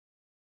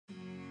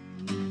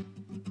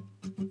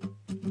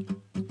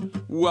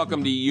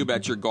Welcome to You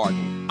Bet Your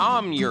Garden.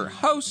 I'm your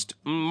host,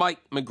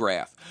 Mike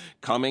McGrath.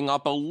 Coming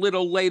up a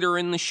little later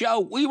in the show,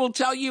 we will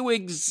tell you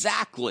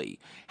exactly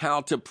how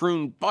to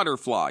prune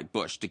butterfly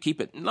bush to keep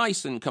it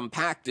nice and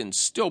compact and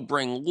still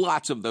bring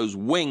lots of those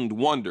winged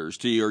wonders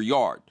to your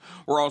yard.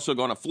 We're also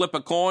going to flip a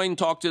coin,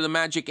 talk to the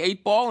magic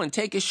 8-ball, and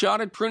take a shot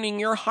at pruning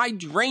your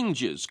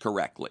hydrangeas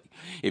correctly.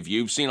 If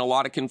you've seen a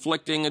lot of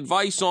conflicting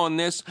advice on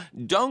this,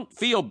 don't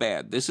feel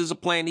bad. This is a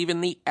plant even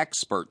the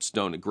experts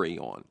don't agree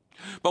on.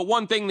 But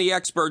one thing the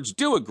experts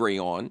do agree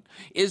on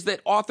is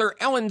that author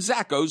Ellen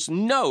Zackos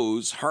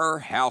knows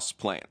her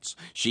houseplants.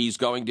 She's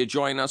going to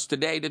join us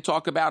today to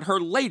talk about her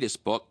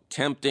latest book,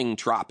 Tempting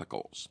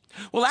Tropicals.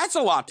 Well, that's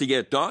a lot to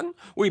get done.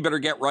 We better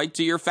get right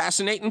to your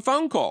fascinating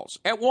phone calls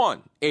at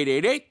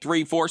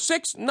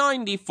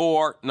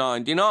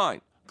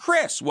 1-888-346-9499.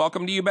 Chris,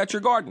 welcome to You Bet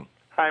Your Garden.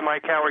 Hi,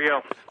 Mike. How are you?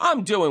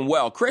 I'm doing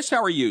well. Chris,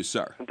 how are you,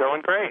 sir? I'm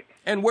doing great.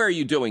 And where are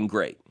you doing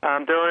great?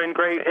 I'm doing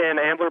great in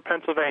Ambler,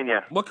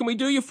 Pennsylvania. What can we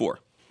do you for?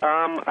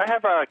 I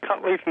have a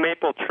cut-leaf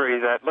maple tree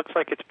that looks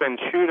like it's been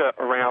chewed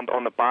around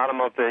on the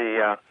bottom of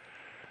the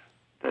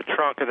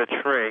trunk of the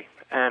tree.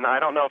 And I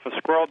don't know if a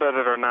squirrel did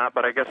it or not,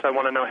 but I guess I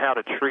want to know how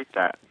to treat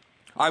that.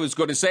 I was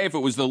going to say if it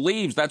was the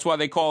leaves, that's why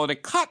they call it a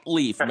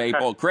cut-leaf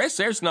maple. Chris,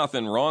 there's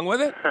nothing wrong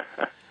with it.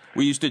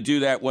 We used to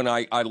do that when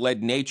I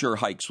led nature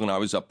hikes when I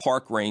was a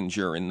park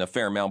ranger in the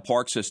Fairmount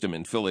Park System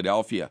in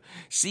Philadelphia.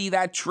 See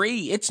that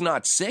tree? It's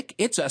not sick.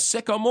 It's a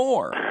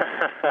sycamore.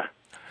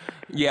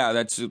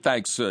 Yeah,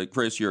 thanks,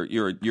 Chris.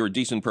 You're a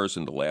decent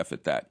person to laugh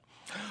at that.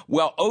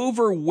 Well,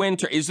 over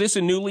winter, is this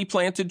a newly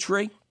planted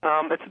tree?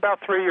 It's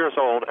about 3 years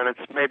old, and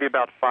it's maybe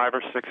about 5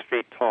 or 6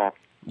 feet tall.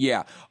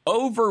 Yeah.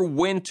 Over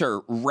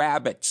winter,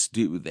 rabbits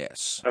do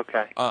this.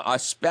 Okay.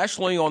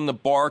 Especially on the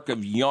bark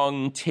of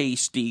young,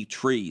 tasty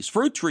trees.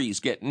 Fruit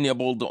trees get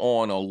nibbled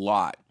on a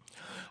lot.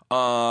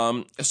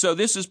 So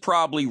this is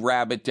probably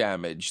rabbit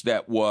damage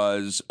that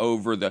was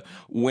over the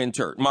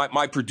winter.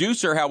 My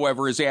producer,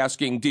 however, is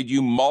asking, did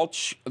you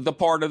mulch the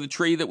part of the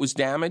tree that was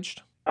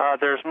damaged?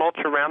 There's mulch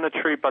around the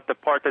tree, but the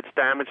part that's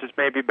damaged is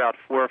maybe about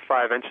 4 or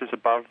 5 inches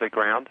above the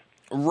ground.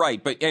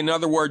 Right, but in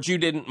other words, you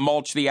didn't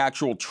mulch the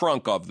actual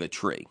trunk of the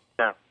tree.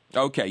 No.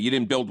 Okay, you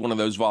didn't build one of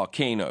those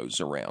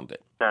volcanoes around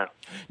it. No.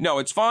 No,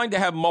 it's fine to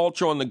have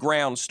mulch on the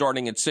ground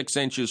starting at 6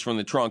 inches from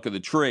the trunk of the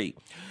tree.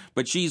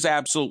 But she's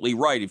absolutely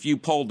right. If you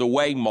pulled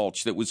away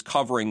mulch that was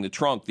covering the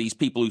trunk, these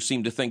people who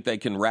seem to think they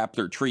can wrap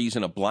their trees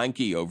in a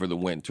blankie over the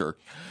winter,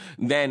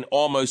 then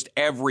almost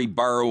every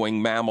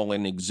burrowing mammal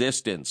in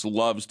existence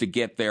loves to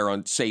get there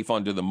safe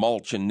under the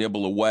mulch and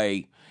nibble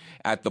away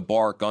at the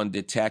bark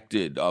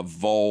undetected of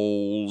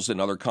voles and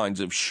other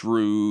kinds of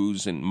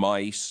shrews and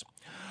mice.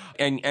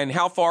 And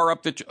how far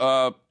up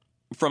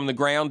from the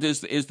ground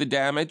is the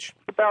damage?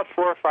 About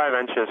 4 or 5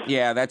 inches.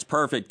 Yeah, that's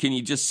perfect. Can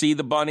you just see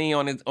the bunny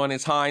on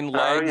its hind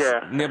legs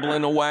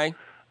nibbling away?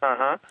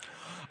 Uh-huh.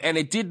 And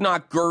it did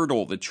not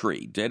girdle the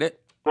tree, did it?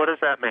 What does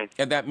that mean?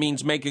 And that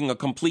means making a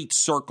complete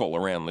circle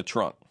around the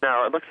trunk.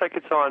 No, it looks like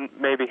it's on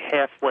maybe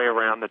halfway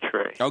around the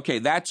tree. Okay,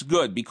 that's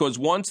good, because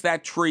once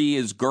that tree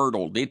is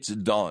girdled, it's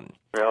done.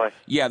 Really?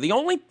 Yeah,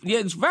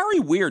 it's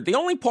very weird. The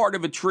only part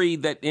of a tree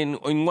that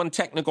in one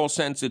technical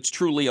sense it's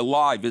truly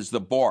alive is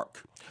the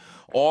bark.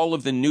 All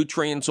of the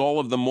nutrients, all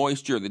of the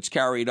moisture that's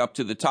carried up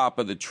to the top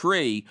of the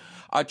tree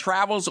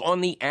travels on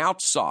the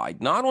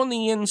outside, not on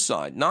the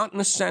inside, not in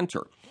the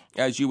center,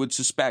 as you would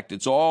suspect.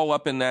 It's all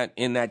up in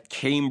that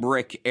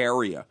cambric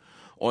area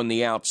on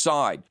the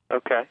outside.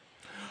 Okay.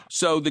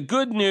 So the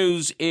good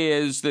news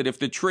is that if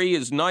the tree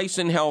is nice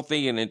and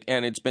healthy and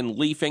it's been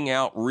leafing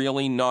out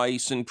really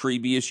nice in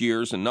previous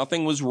years and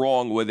nothing was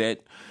wrong with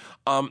it,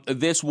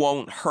 this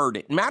won't hurt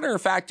it. Matter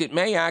of fact, it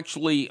may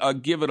actually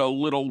give it a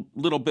little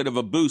bit of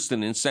a boost,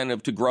 an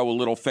incentive to grow a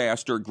little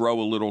faster, grow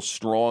a little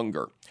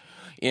stronger.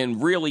 In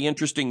really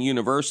interesting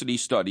university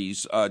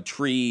studies,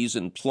 trees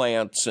and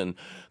plants and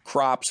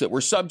crops that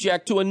were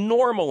subject to a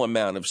normal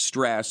amount of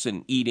stress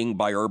and eating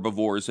by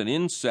herbivores and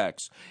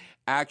insects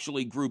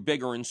actually grew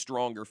bigger and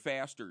stronger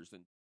faster than